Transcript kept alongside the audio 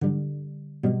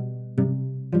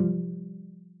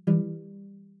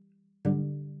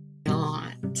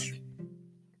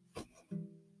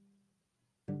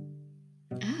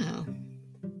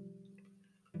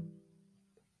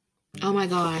Oh my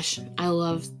gosh, I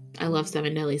love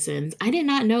Seven Deadly Sins. I did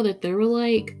not know that there were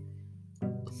like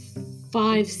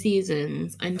 5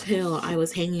 seasons until I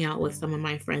was hanging out with some of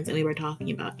my friends and we were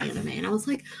talking about anime, and I was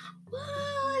like,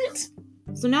 what?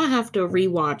 So now I have to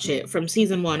rewatch it from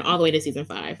season 1 all the way to season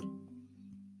 5.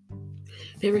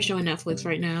 Favorite show on Netflix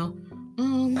right now?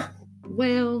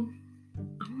 Well,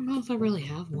 I don't know if I really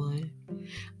have one.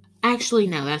 Actually,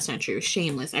 no, that's not true.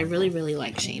 Shameless. I really, really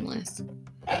like Shameless.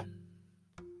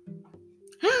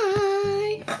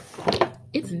 Hi!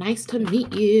 It's nice to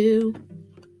meet you.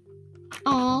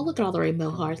 Oh, look at all the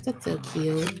rainbow hearts. That's so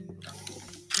cute.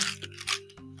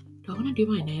 Do I want to do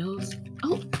my nails?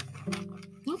 Oh,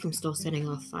 what if I'm still setting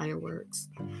off fireworks?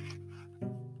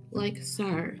 Like,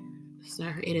 sir,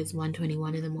 it is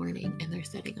 1:21 in the morning and they're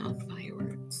setting off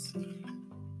fireworks.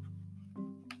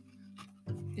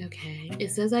 Okay,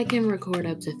 it says I can record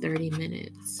up to 30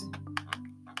 minutes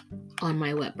on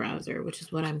my web browser, which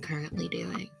is what I'm currently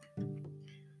doing.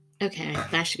 Okay,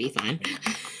 that should be fine.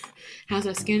 How's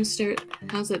that skincare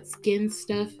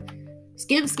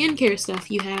stuff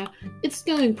you have? It's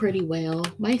going pretty well.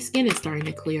 My skin is starting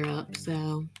to clear up,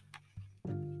 so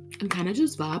I'm kind of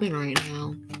just vibing right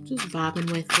now. Just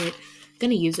vibing with it.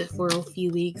 Gonna use it for a few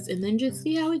weeks and then just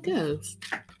see how it goes.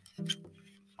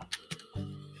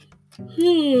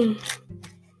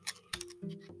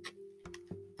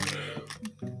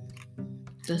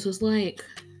 This was like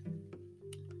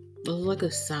a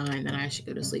sign that I should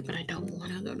go to sleep, but I don't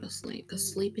want to go to sleep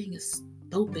because sleeping is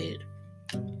stupid.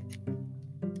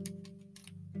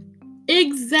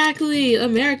 Exactly.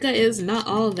 America is not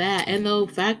all that, and the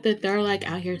fact that they're like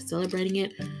out here celebrating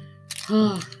it.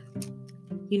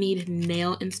 You need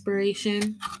nail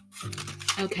inspiration.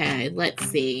 Okay, let's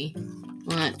see.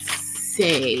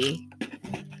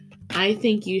 I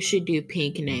think you should do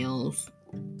pink nails.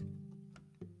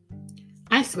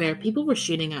 I swear, people were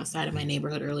shooting outside of my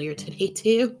neighborhood earlier today,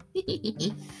 too.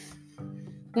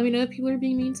 Let me know if people are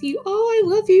being mean to you. Oh, I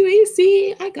love you,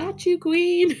 AC. I got you,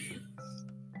 queen.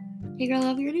 Hey, girl, I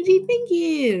love your energy. Thank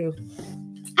you.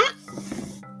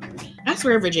 I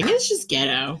swear, Virginia is just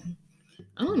ghetto.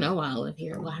 I don't know why I live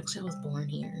here. Well, actually, I was born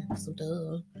here, so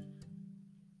duh.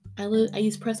 I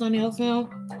use press-on nails now.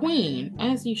 Queen,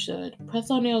 as you should.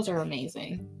 Press-on nails are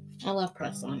amazing. I love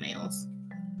press-on nails.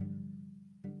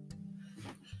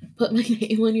 Put my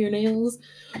nail in your nails.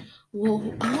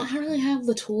 Well, I don't really have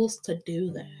the tools to do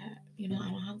that. I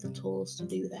don't have the tools to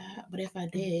do that. But if I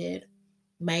did,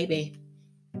 maybe.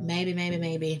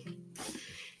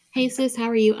 Hey, sis, how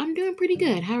are you? I'm doing pretty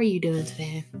good. How are you doing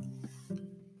today?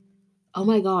 Oh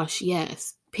my gosh,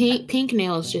 yes. Pink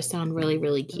nails just sound really,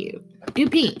 really cute. Do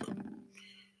pink.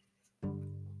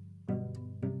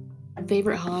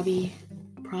 Favorite hobby?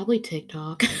 Probably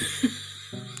TikTok.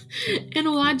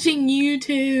 And watching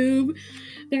YouTube.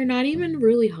 They're not even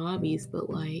really hobbies, but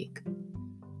like,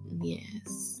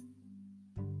 yes.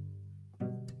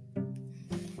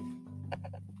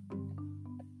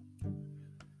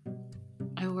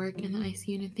 I work in the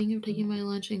ICU and I think of taking my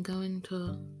lunch and going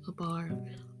to a bar.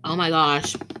 Oh my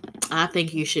gosh. I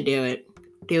think you should do it.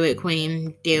 Do it,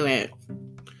 queen. Do it.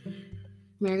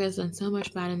 America's done so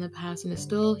much bad in the past and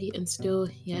still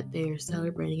yet they're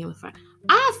celebrating it with fire.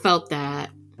 I felt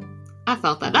that.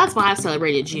 That's why I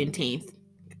celebrated Juneteenth.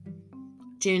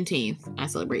 I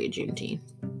celebrated Juneteenth.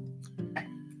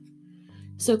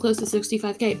 So close to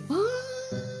 65K. What?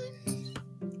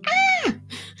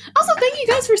 Also, thank you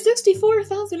guys for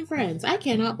 64,000 friends. I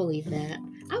cannot believe that.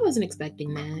 I wasn't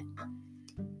expecting that.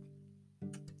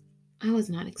 I was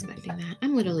not expecting that.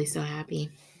 I'm literally so happy.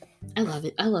 I love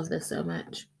it. I love this so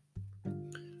much.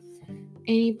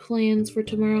 Any plans for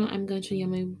tomorrow? I'm going to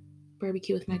yummy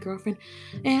barbecue with my girlfriend.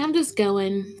 And I'm just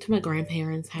going to my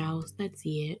grandparents' house. That's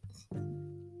it.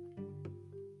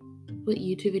 What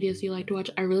YouTube videos do you like to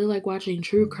watch? I really like watching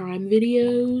true crime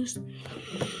videos.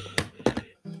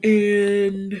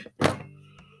 And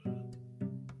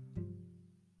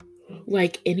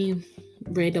like any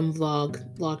random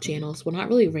vlog channels. Well, not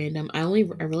really random. I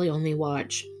really only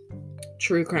watch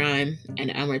true crime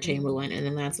and Emma Chamberlain, and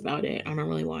then that's about it. I don't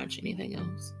really watch anything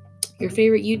else. Your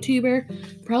favorite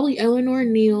YouTuber? Probably Eleanor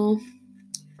Neal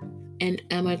and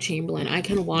Emma Chamberlain. I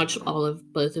can watch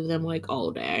both of them like all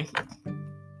day.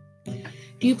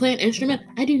 Do you play an instrument?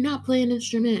 I do not play an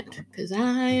instrument because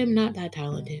I am not that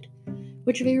talented.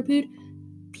 What's your favorite food?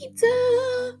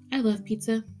 Pizza! I love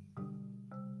pizza.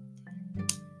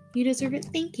 You deserve it.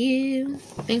 Thank you.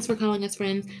 Thanks for calling us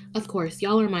friends. Of course,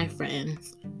 y'all are my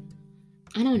friends.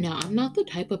 I don't know. I'm not the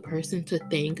type of person to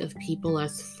think of people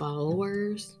as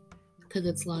followers because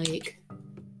it's like,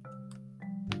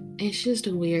 it's just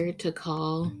weird to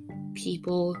call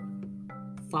people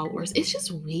followers. It's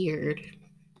just weird.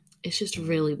 It's just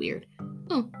really weird.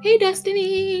 Oh, hey,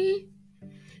 Destiny.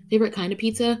 Favorite kind of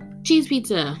pizza? Cheese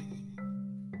pizza.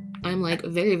 I'm like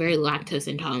very, very lactose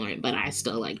intolerant, but I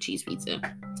still like cheese pizza.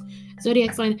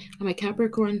 Zodiac sign, I'm a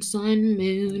Capricorn, Sun,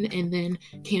 Moon, and then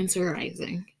Cancer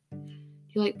rising. Do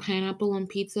you like pineapple on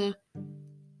pizza?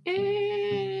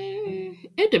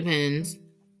 It depends.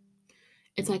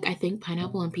 It's like, I think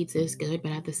pineapple on pizza is good,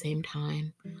 but at the same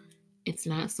time, it's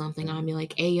not something I'll be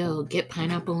like, hey, yo, get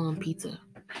pineapple on pizza.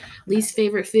 Least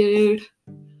favorite food?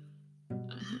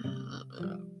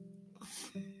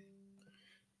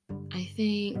 I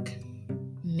think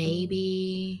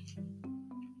maybe,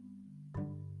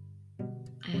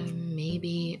 I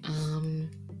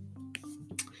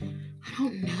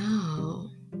don't know.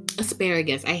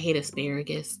 Asparagus. I hate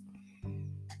asparagus.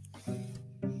 Do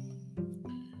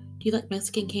you like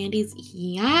Mexican candies?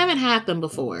 Yeah, I haven't had them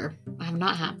before. I have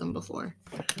not had them before.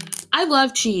 I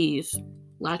love cheese.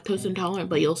 Lactose intolerant,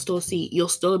 but you'll still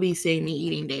be seeing me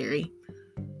eating dairy.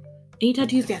 Any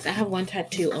tattoos? Yes, I have one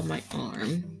tattoo on my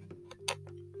arm.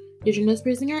 Did your nose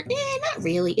piercing hurt? Not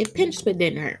really. It pinched but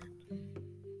didn't hurt.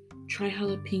 Try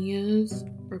jalapenos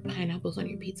or pineapples on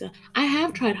your pizza. I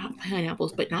have tried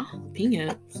pineapples, but not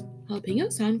jalapenos.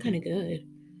 Jalapenos sound kind of good.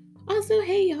 Also,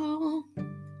 hey y'all.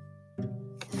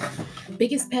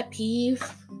 Biggest pet peeve?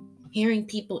 Hearing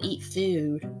people eat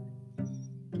food.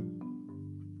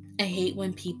 I hate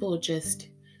when people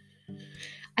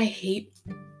I hate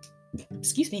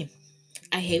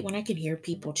when I can hear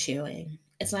people chewing.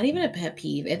 It's not even a pet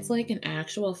peeve. It's like an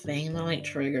actual thing that like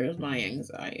triggers my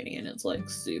anxiety, and it's like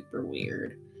super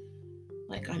weird.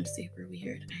 Like, I'm super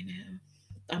weird. I know.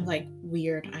 I'm like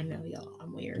weird. I know, y'all.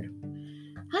 I'm weird.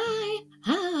 Hi.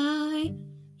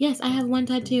 Yes, I have one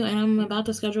tattoo, and I'm about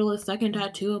to schedule a second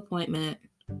tattoo appointment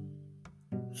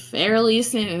fairly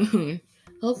soon.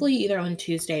 Hopefully either on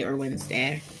Tuesday or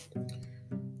Wednesday.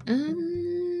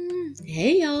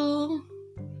 Hey y'all.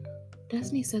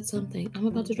 Destiny said something. I'm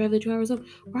about to drive the 2 hours home.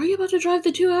 Why are you about to drive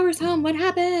the 2 hours home? What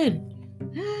happened?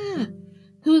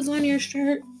 Who's on your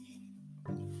shirt?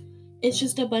 It's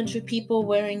just a bunch of people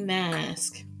wearing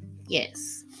masks.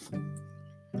 Yes.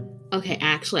 Okay,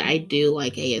 actually, I do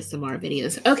like ASMR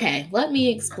videos. Okay, let me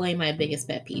explain my biggest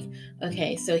pet peeve.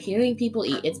 Okay, so hearing people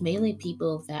eat, it's mainly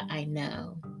people that I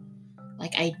know.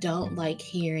 Like, I don't like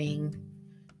hearing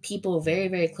people very,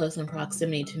 very close in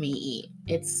proximity to me eat.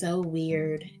 It's so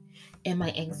weird, and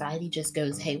my anxiety just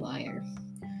goes haywire.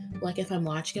 Like, if I'm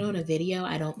watching it on a video,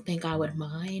 I don't think I would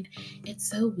mind. It's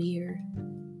so weird.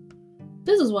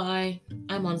 This is why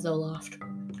I'm on Zoloft,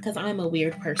 because I'm a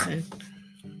weird person.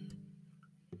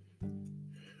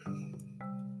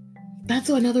 That's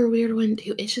another weird one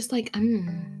too. It's just like,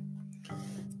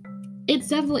 it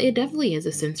definitely is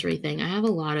a sensory thing. I have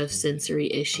a lot of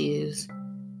sensory issues,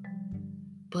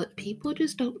 but people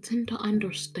just don't tend to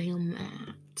understand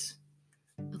that.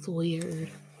 That's weird.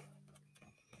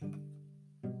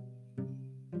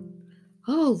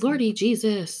 Oh, Lordy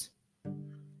Jesus.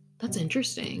 That's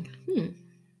interesting.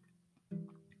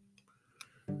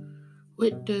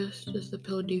 What does the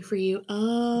pill do for you?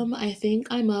 I think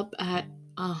I'm up at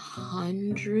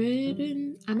 100,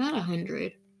 and I'm at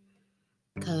 100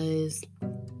 because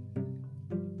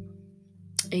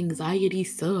anxiety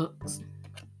sucks.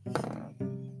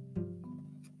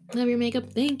 Love your makeup.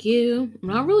 Thank you. I'm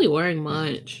not really wearing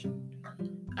much.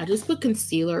 I just put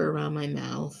concealer around my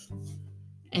mouth,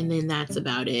 and then that's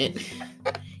about it.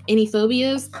 Any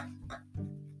phobias?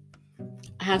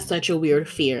 I have such a weird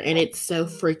fear, and it's so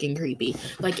freaking creepy.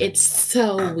 Like, it's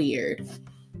so weird.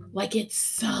 I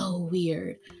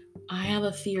have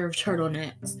a fear of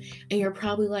turtlenecks, and you're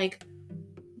probably like,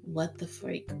 what the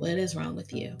freak? What is wrong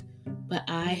with you? But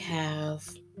I have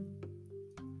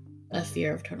a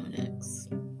fear of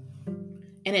turtlenecks.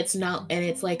 And it's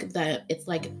like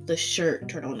the shirt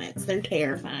turtlenecks. They're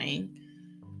terrifying.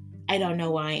 I don't know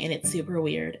why, and it's super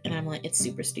weird, and I'm like, it's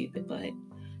super stupid, but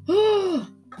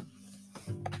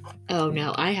oh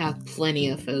no, I have plenty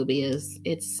of phobias.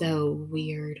 It's so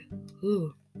weird.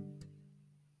 Ooh.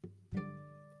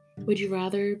 Would you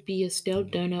rather be a stale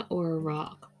donut or a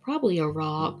rock? Probably a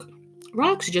rock.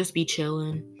 Rocks just be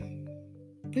chilling.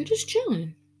 They're just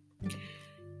chilling.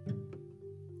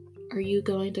 Are you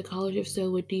going to college? If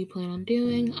so, what do you plan on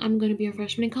doing? I'm going to be a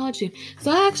freshman in college soon.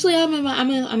 So actually,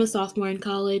 I'm a sophomore in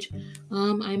college.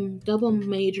 I'm double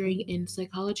majoring in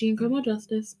psychology and criminal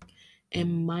justice,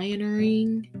 and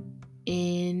minoring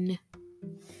in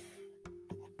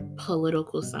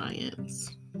political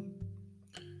science.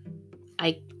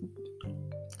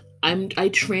 I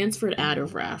transferred out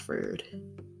of Radford,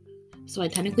 so I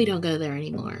technically don't go there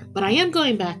anymore. But I am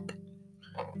going back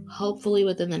hopefully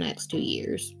within the next 2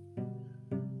 years.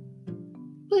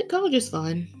 But college is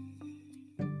fun.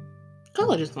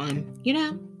 College is fun, you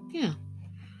know? Yeah.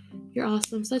 You're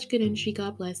awesome. Such good energy.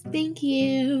 God bless. Thank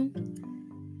you.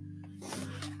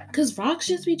 Because rocks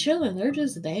just be chilling. They're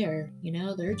just there. You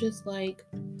know? They're just like...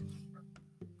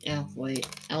 Oh, wait.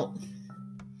 Oh.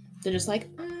 They're just like...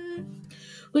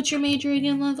 What's your major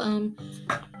again, love? I'm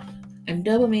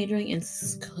double majoring in...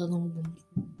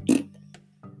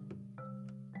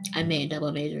 I made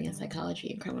double majoring in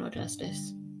psychology and criminal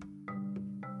justice.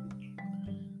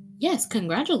 Yes,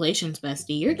 congratulations,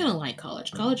 bestie. You're gonna like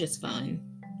college. College is fun.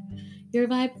 Your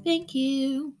vibe, thank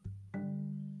you.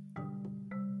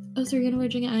 Oh, so you're in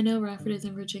Virginia? I know Rafford is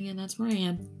in Virginia, and that's where I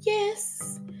am.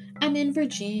 Yes, I'm in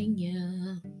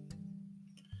Virginia.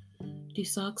 Do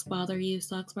socks bother you?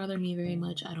 Socks bother me very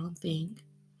much, I don't think.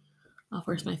 I'll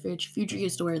force my future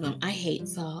used to wear them. I hate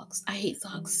socks. I hate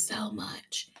socks so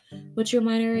much. What's your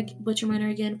minor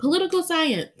again? Political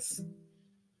science.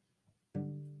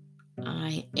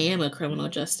 I am a criminal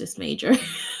justice major.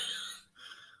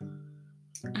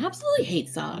 I absolutely hate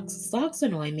socks. Socks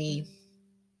annoy me.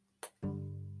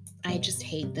 I just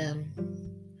hate them.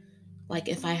 Like,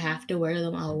 if I have to wear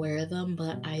them, I'll wear them,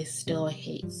 but I still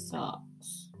hate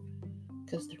socks.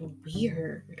 Because they're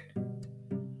weird.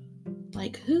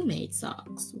 Like, who made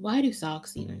socks? Why do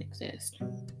socks even exist?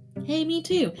 Hey, me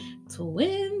too.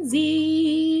 Twinsies.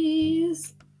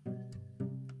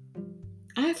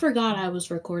 I forgot I was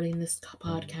recording this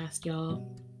podcast,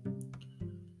 y'all.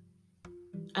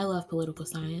 I love political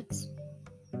science.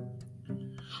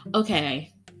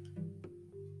 Okay.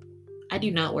 I do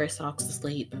not wear socks to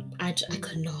sleep. I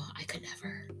could not. I could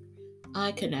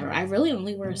never. I really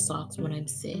only wear socks when I'm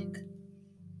sick.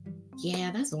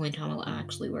 Yeah, that's the only time I'll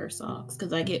actually wear socks,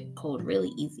 because I get cold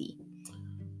really easy.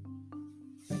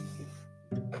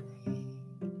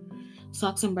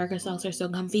 Socks and Birkenstocks are so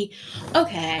comfy.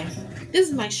 Okay, this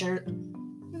is my shirt.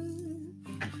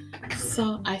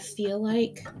 So I feel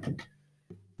like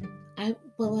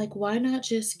why not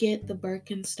just get the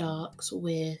Birkenstocks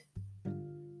with,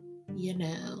 you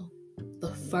know,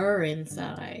 the fur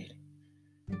inside?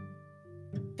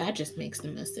 That just makes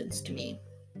the most sense to me.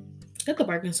 Get the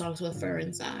Birkenstocks with fur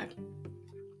inside.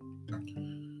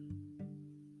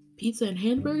 Pizza and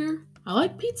hamburger? I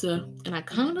like pizza, and I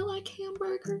kind of like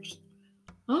hamburgers.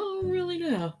 I don't really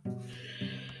know.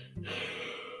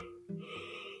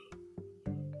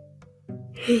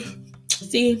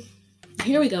 See,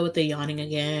 here we go with the yawning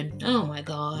again. Oh my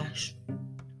gosh.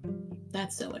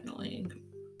 That's so annoying.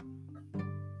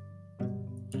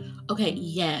 Okay,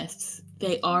 yes,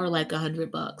 they are like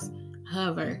 $100.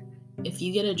 However, if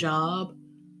you get a job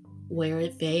where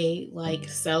they like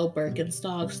sell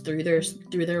Birkenstocks through their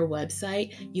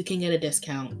website, you can get a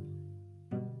discount.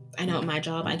 I know at my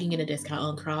job I can get a discount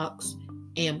on Crocs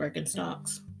and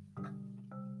Birkenstocks.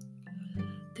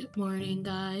 Good morning,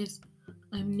 guys.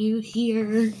 I'm new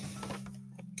here.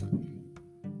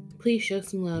 Please show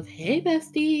some love. Hey,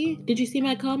 bestie. Did you see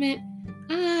my comment?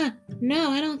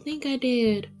 No, I don't think I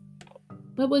did.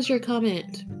 What was your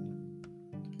comment?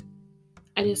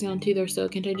 I just sound too, they're so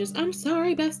contagious. I'm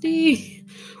sorry, bestie.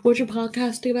 What's your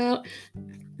podcast about?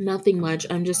 Nothing much.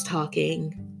 I'm just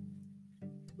talking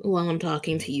while I'm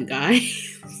talking to you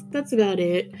guys. That's about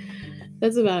it.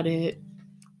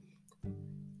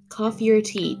 Coffee or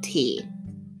tea? Tea.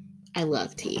 I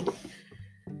love tea.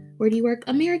 Where do you work?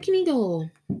 American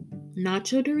Eagle.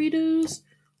 Nacho Doritos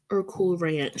or Cool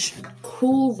Ranch?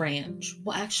 Cool Ranch.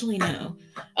 Well, actually, no.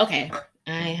 Okay,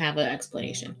 I have an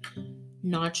explanation.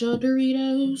 Nacho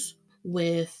Doritos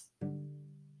with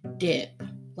dip.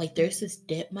 Like, there's this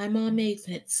dip my mom makes,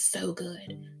 and it's so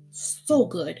good. So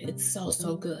good. It's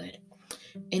so good.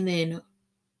 And then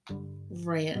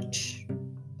ranch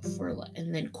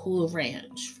and then Cool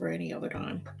Ranch for any other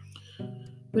time.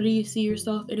 Where do you see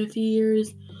yourself in a few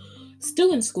years?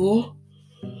 Still in school,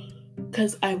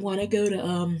 because I want to go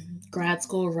to grad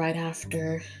school right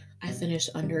after I finish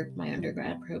my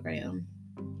undergrad program,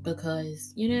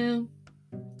 because you know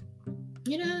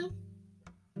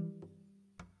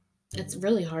it's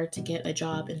really hard to get a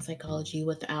job in psychology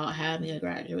without having a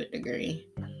graduate degree.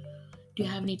 Do you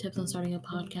have any tips on starting a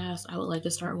podcast? I would like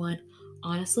to start one.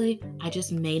 Honestly, I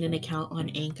just made an account on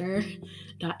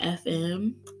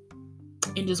Anchor.fm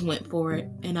and just went for it,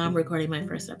 and I'm recording my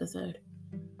first episode.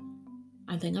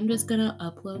 I think I'm just gonna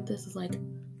upload this as like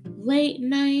late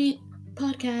night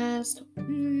podcast.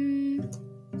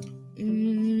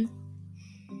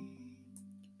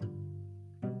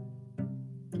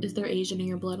 Is there Asian in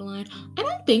your bloodline? I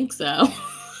don't think so.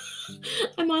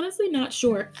 I'm honestly not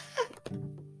sure.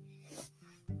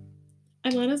 I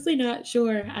I'm honestly not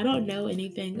sure. I don't know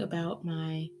anything about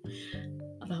my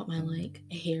like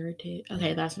heritage.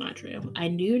 Okay, that's not true. I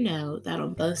do know that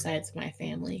on both sides of my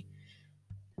family,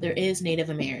 there is Native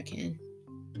American.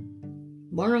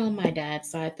 More on my dad's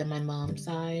side than my mom's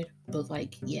side, but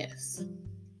like, yes.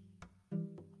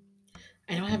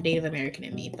 I don't have Native American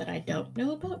in me, but I don't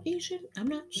know about Asian. I'm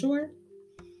not sure.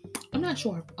 I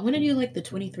want to do like the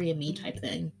 23andMe type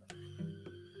thing.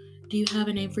 Do you have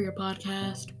a name for your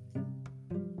podcast?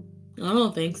 I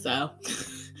don't think so.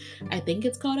 I think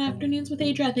it's called Afternoons with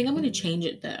Adria. I think I'm going to change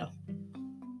it though.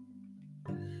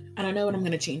 I don't know what I'm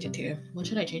going to change it to. What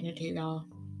should I change it to, y'all?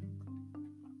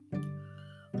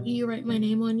 Will you write my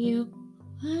name on you?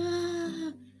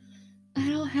 I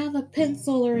don't have a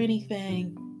pencil or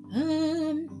anything.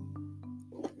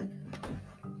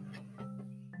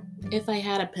 If I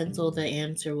had a pencil, the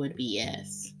answer would be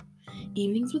yes.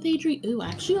 Evenings with Adri. Ooh, I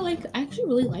actually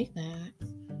really like that.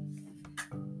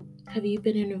 Have you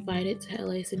been invited to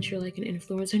LA since you're like an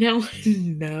influencer now?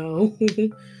 No.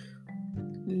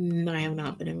 I have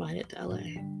not been invited to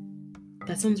LA.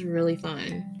 That sounds really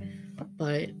fun.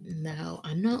 But no,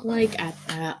 I'm not like at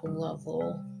that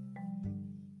level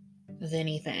of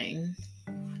anything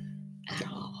at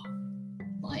all.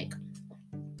 Like,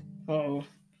 oh,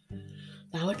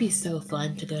 that would be so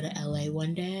fun to go to LA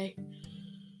one day.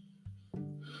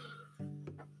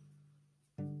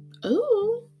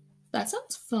 Ooh, that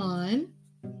sounds fun.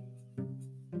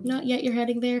 Not yet you're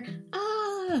heading there?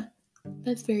 Ah,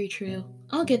 that's very true.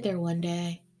 I'll get there one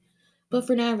day. But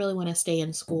for now, I really want to stay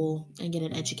in school and get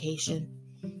an education.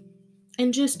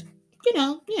 And just,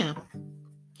 yeah.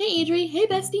 Hey, Adri. Hey,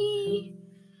 bestie.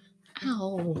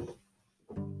 Ow.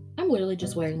 I'm literally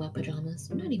just wearing my pajamas.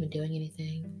 I'm not even doing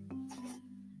anything.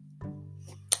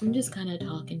 I'm just kind of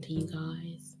talking to you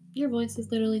guys. Your voice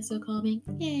is literally so calming.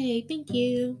 Yay, thank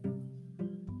you.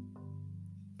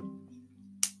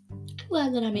 I'm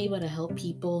glad that I'm able to help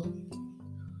people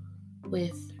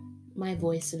with my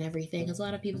voice and everything. Because a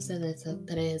lot of people said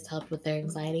that it has helped with their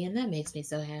anxiety, and that makes me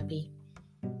so happy.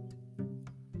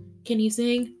 Can you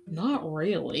sing? Not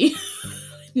really.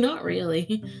 Not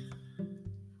really.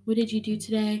 What did you do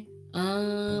today?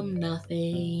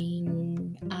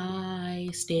 Nothing. I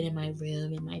stayed in my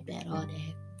room in my bed all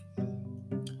day.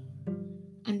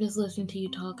 I'm just listening to you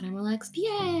talk and I'm relaxed.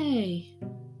 Yay!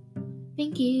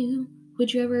 Thank you.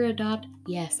 Would you ever adopt?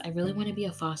 Yes, I really want to be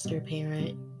a foster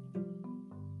parent.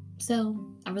 So,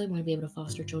 I really want to be able to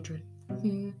foster children.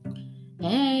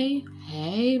 Hey,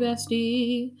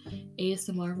 bestie.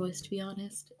 ASMR voice, to be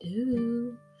honest.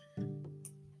 Ooh.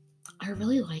 I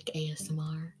really like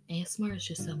ASMR. ASMR is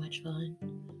just so much fun.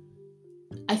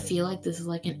 I feel like this is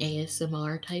like an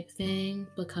ASMR type thing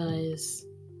because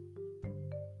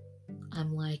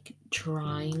I'm like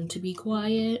trying to be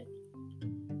quiet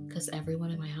because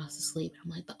everyone in my house is asleep. I'm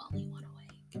like the only one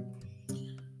awake.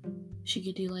 She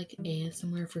could do like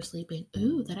ASMR for sleeping.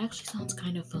 Ooh, that actually sounds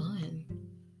kind of fun.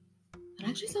 That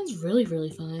actually sounds really,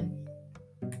 really fun.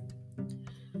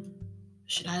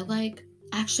 Should I like...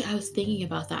 Actually, I was thinking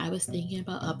about that. I was thinking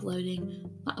about I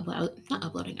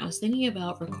was thinking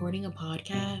about recording a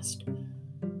podcast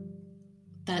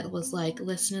that was like,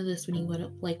 listen to this when you go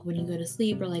to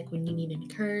sleep, or like when you need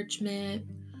encouragement,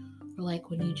 or like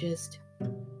when you just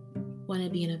want to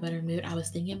be in a better mood. I was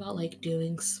thinking about like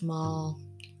doing small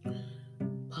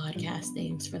podcast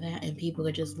things for that, and people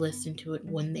could just listen to it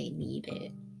when they need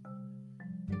it.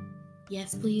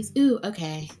 Yes, please. Ooh,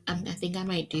 okay. I think I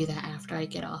might do that after I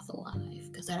get off alive,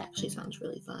 because that actually sounds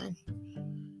really fun.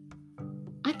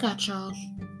 I got y'all.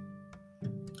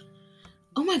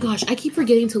 Oh my gosh, I keep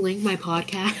forgetting to link my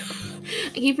podcast.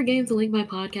 I keep forgetting to link my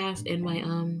podcast in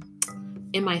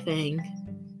my thing.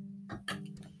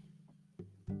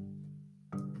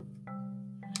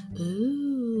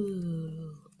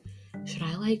 Ooh. Should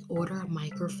I like order a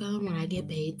microphone when I get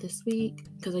paid this week?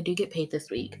 Because I do get paid this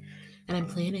week. And I'm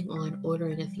planning on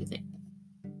ordering a few things.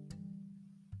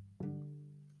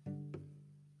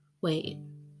 Wait.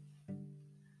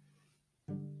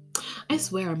 I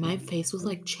swear my face was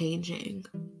like changing.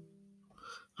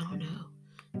 I don't know.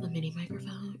 The mini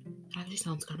microphone. That actually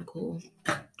sounds kind of cool.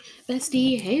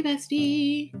 Bestie. Hey,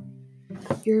 bestie.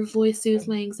 Your voice soothes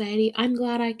my anxiety. I'm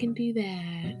glad I can do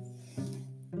that.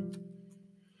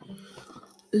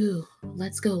 Ooh,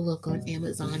 let's go look on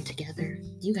Amazon together.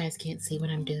 You guys can't see what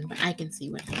I'm doing, but I can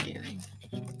see what I'm doing.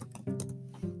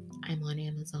 I'm on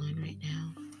Amazon right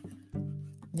now.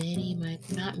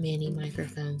 Not many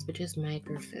microphones, but just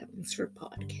microphones for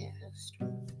podcast.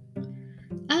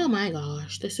 Oh my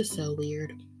gosh, this is so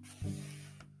weird.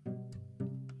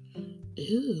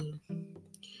 Ooh.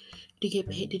 Did you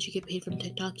get paid from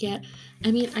TikTok yet?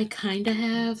 I mean, I kind of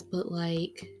have, but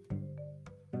like,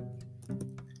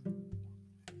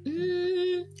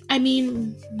 I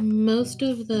mean, most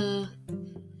of the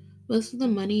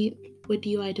money, what do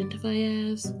you identify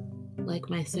as? Like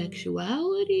my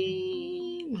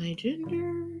sexuality, my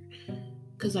gender?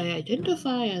 Because I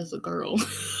identify as a girl,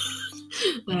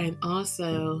 but I'm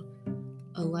also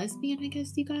a lesbian, I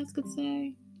guess you guys could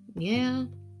say. Yeah.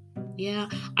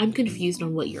 I'm confused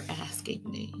on what you're asking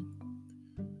me.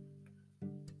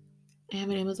 I have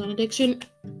an Amazon addiction.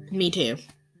 Me too.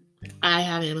 I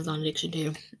have an Amazon addiction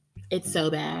too. It's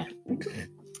so bad.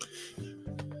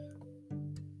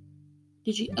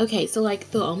 Okay, so like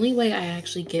the only way I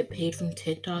actually get paid from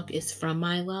TikTok is from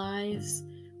my lives.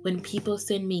 When people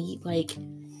send me like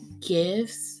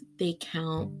gifts, they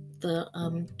count the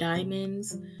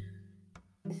diamonds.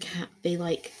 They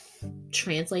like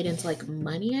translate into like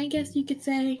money, I guess you could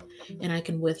say, and I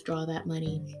can withdraw that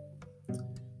money.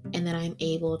 And then I'm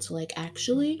able to like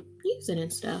actually use it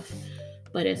and stuff.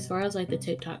 But as far as like the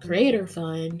TikTok creator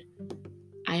fund,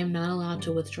 I am not allowed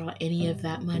to withdraw any of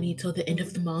that money till the end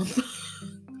of the month.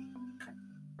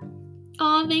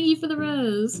 Oh, thank you for the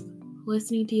rose.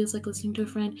 Listening to you is like listening to a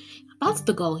friend. That's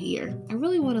the goal here. I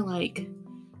really want to like,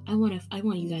 I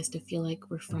want you guys to feel like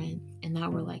we're friends and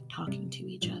that we're like talking to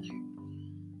each other.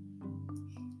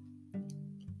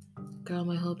 Girl,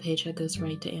 my whole paycheck goes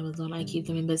right to Amazon. I keep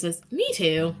them in business. Me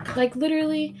too. Like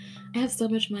literally, I have so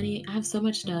much money. I have so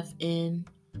much stuff in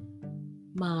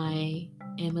my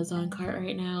Amazon cart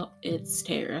right now. It's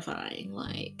terrifying.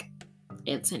 Like,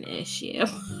 it's an issue.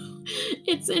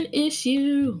 It's an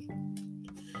issue.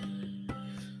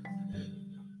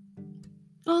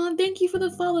 Oh, thank you for the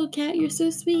follow, Kat. You're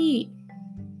so sweet.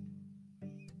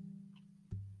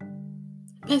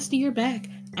 Bestie, you're back.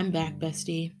 I'm back,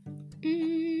 bestie.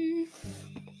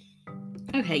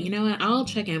 Okay, you know what? I'll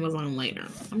check Amazon later.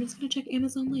 I'm just gonna check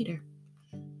Amazon later.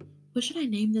 What should I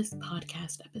name this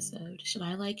podcast episode? Should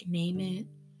I like name it?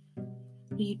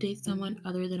 Do you date someone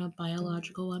other than a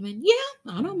biological woman?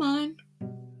 Yeah, I don't mind.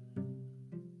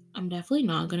 I'm definitely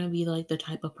not gonna be like the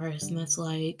type of person that's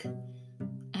like,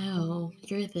 oh,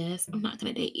 you're this, I'm not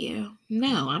gonna date you.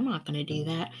 No, I'm not gonna do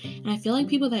that. And I feel like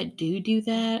people that do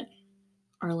that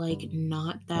are like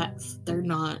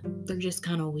they're just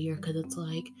kind of weird because it's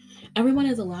like everyone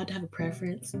is allowed to have a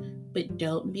preference, but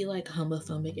don't be like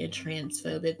homophobic and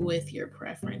transphobic with your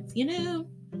preference, you know?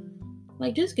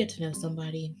 Like just get to know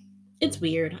somebody. It's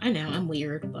weird. I know I'm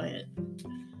weird, but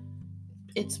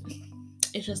it's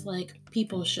just like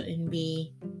people shouldn't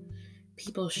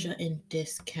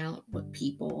discount what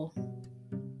people.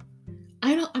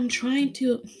 I'm trying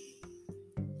to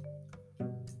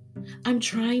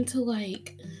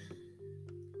like,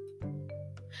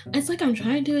 it's like I'm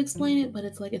trying to explain it, but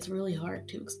it's like it's really hard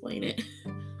to explain it.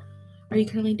 Are you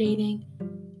currently dating?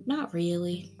 Not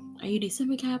really. Are you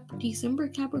December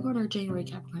Capricorn or January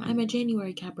Capricorn? I'm a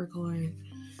January Capricorn.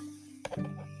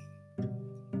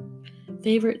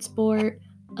 Favorite sport?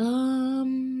 I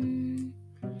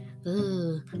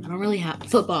don't really have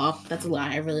football. That's a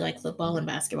lie. I really like football and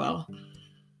basketball.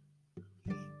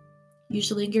 You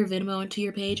should link your Venmo into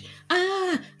your page.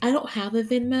 I don't have a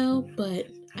Venmo, but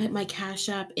my Cash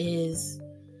App is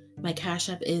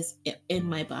in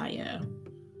my bio.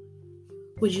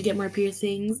 Would you get more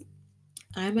piercings?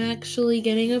 I'm actually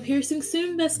getting a piercing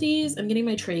soon, besties. I'm getting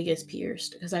my tragus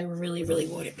pierced because I really, really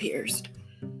want it pierced.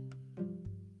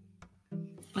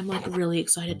 I'm like really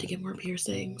excited to get more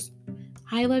piercings.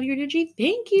 Hi, love your energy.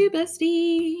 Thank you,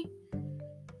 bestie.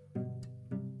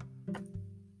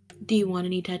 Do you want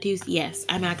any tattoos? Yes,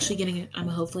 I'm actually getting it.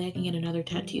 Hopefully I can get another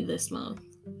tattoo this month.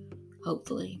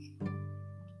 Hopefully.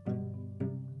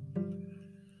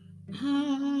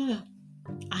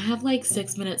 I have like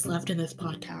 6 minutes left in this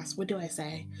podcast. What do I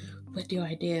say? What do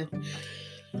I do?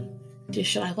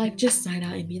 Should I like just sign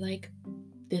out and be like,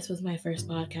 this was my first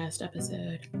podcast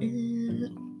episode?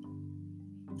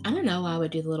 I don't know why I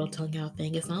would do the little tongue out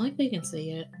thing. It's not like they can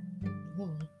see it.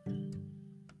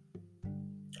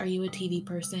 Are you a TV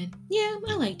person? Yeah,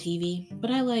 I like TV,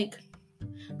 but I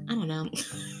don't know.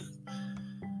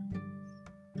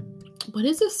 What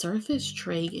is a surface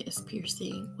tragus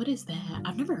piercing? What is that?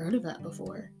 I've never heard of that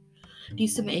before. Do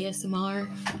some ASMR?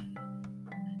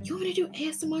 You want me to do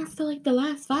ASMR for the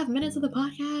last 5 minutes of the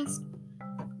podcast?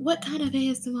 What kind of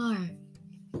ASMR?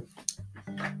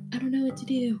 I don't know what to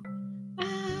do.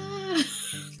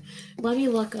 Let me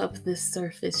look up this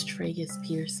surface tragus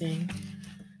piercing.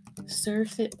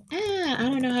 I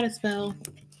don't know how to spell.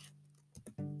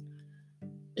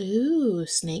 Ooh,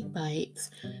 snake bites.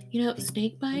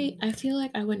 Snake bite, I feel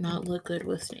like I would not look good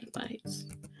with snake bites.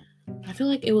 I feel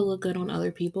like it would look good on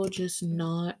other people, just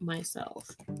not myself.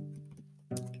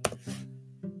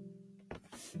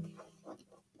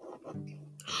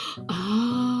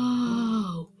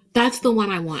 Oh, that's the one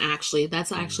I want, actually.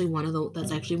 That's actually one of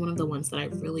the ones that I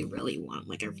really, really want.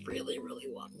 Like, I really, really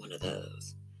want one of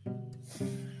those.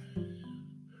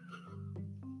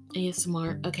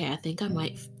 ASMR. Okay, I think I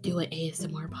might do an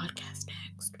ASMR podcast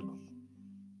next.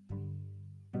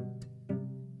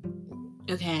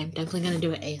 Okay, I'm definitely gonna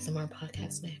do an ASMR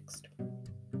podcast next.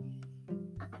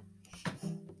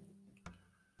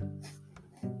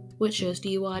 What shows do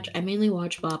you watch? I mainly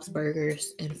watch Bob's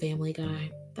Burgers and Family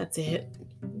Guy. That's it.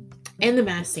 And The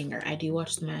Masked Singer. I do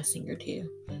watch The Masked Singer too.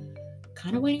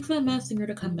 Kind of waiting for The Masked Singer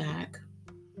to come back.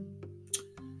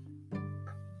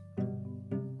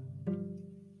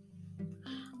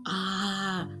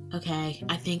 Okay.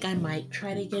 I think I might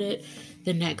try to get it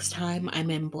the next time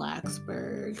I'm in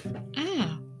Blacksburg.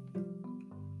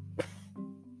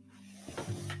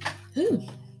 Ooh.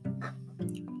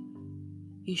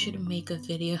 You should make a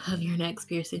video of your next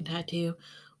piercing tattoo.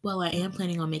 Well, I am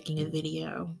planning on making a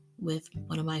video with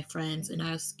one of my friends and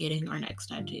us getting our next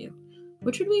tattoo,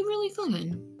 which would be really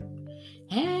fun.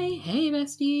 Hey,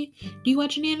 bestie. Do you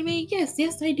watch an anime? Yes,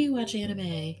 I do watch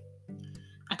anime.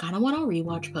 I kind of want to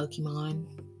rewatch Pokemon.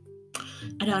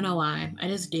 I don't know why. I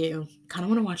just do. Kind of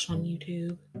want to watch it on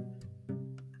YouTube.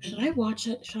 Should I watch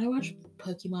it? Should I watch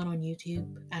Pokemon on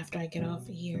YouTube after I get off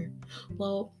of here?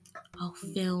 Well, I'll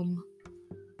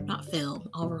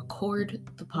record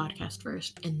the podcast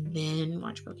first and then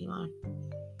watch Pokemon.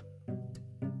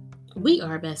 We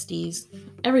are besties.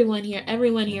 Everyone here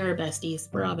are besties.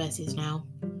 We're all besties now.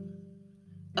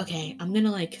 Okay, I'm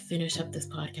gonna finish up this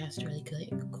podcast really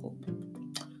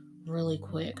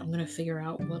quick. I'm gonna figure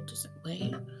out what to say.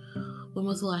 Wait, when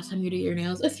was the last time you did your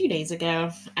nails? A few days ago.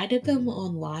 I did them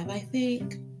on live, I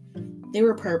think. They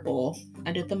were purple.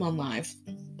 I did them on live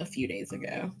a few days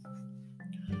ago.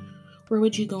 Where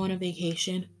would you go on a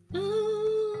vacation? I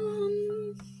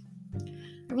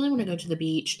really want to go to the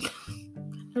beach.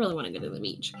 I really want to go to the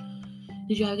beach.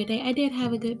 Did you have a good day? I did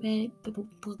have a good day.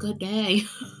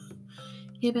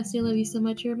 Hey, bestie, I love you so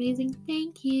much. You're amazing.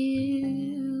 Thank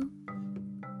you.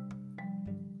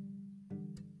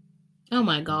 Oh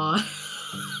my god.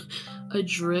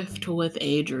 Adrift with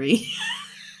Adri.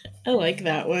 I like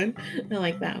that one.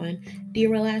 Do you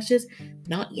wear lashes?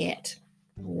 Not yet.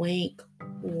 Wink.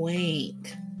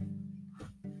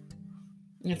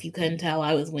 If you couldn't tell,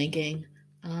 I was winking.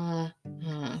 How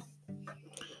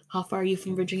far are you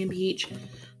from Virginia Beach?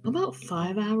 About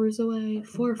 5 hours away.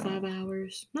 4 or 5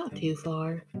 hours. Not too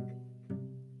far.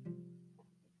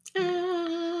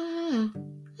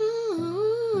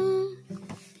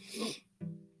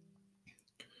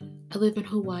 I live in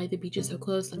Hawaii. The beach is so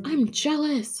close. I'm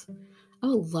jealous. I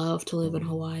would love to live in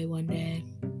Hawaii one day.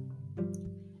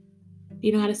 Do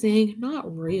you know how to sing?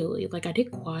 Not really. I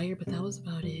did choir, but that was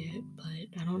about it. But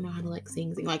I don't know how to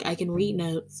sing. I can read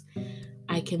notes.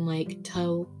 I can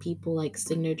tell people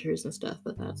signatures and stuff,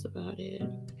 but that's about it.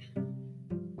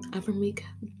 I'm from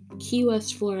Key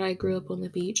West, Florida. I grew up on the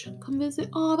beach. Come visit.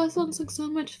 Oh, that sounds like so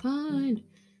much fun.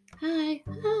 Hi.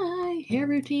 Hair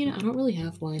routine. I don't really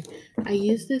have one. I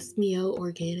use this Mio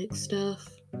organic stuff.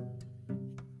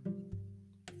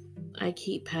 I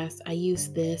use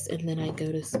this and then I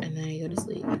go to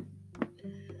sleep.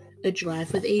 A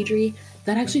drive with Adri.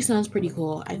 That actually sounds pretty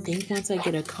cool. I think once I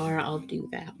get a car, I'll do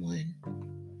that one.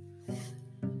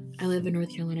 I live in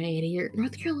North Carolina 80 years.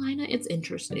 North Carolina, it's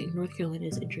interesting. North Carolina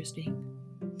is interesting.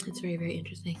 It's very, very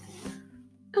interesting.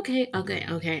 Okay. I'm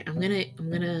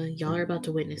gonna. Y'all are about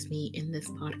to witness me in this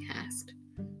podcast.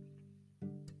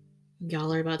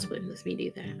 Y'all are about to witness me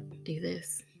do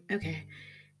this. Okay.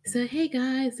 So, hey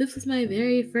guys, this was my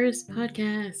very first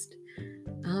podcast.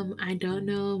 I don't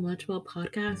know much about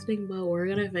podcasting, but we're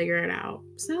gonna figure it out.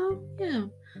 So, yeah.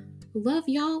 Love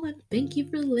y'all and thank you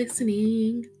for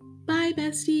listening. Bye,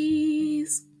 besties.